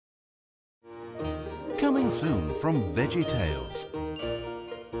Coming soon from VeggieTales.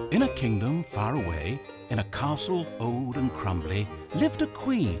 In a kingdom far away, in a castle old and crumbly, lived a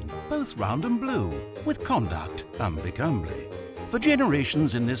queen, both round and blue, with conduct humbly-cumbly. For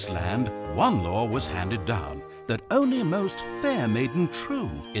generations in this land, one law was handed down, that only most fair maiden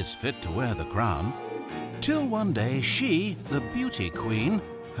true is fit to wear the crown. Till one day she, the beauty queen,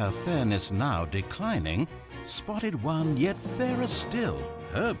 her fairness now declining, spotted one yet fairer still,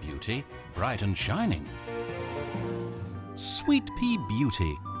 her beauty bright and shining. Sweetpea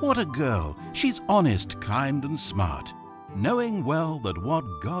Beauty, what a girl! She's honest, kind and smart, knowing well that what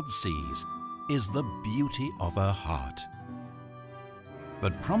God sees is the beauty of her heart.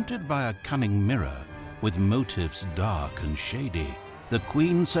 But prompted by a cunning mirror, with motives dark and shady, the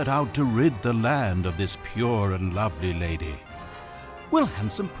queen set out to rid the land of this pure and lovely lady. Will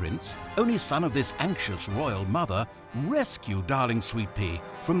handsome prince, only son of this anxious royal mother, rescue darling Sweetpea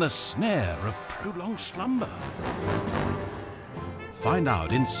from the snare of prolonged slumber? Find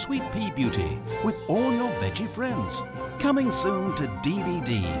out in Sweetpea Beauty with all your veggie friends. Coming soon to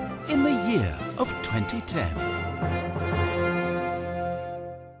DVD in the year of 2010.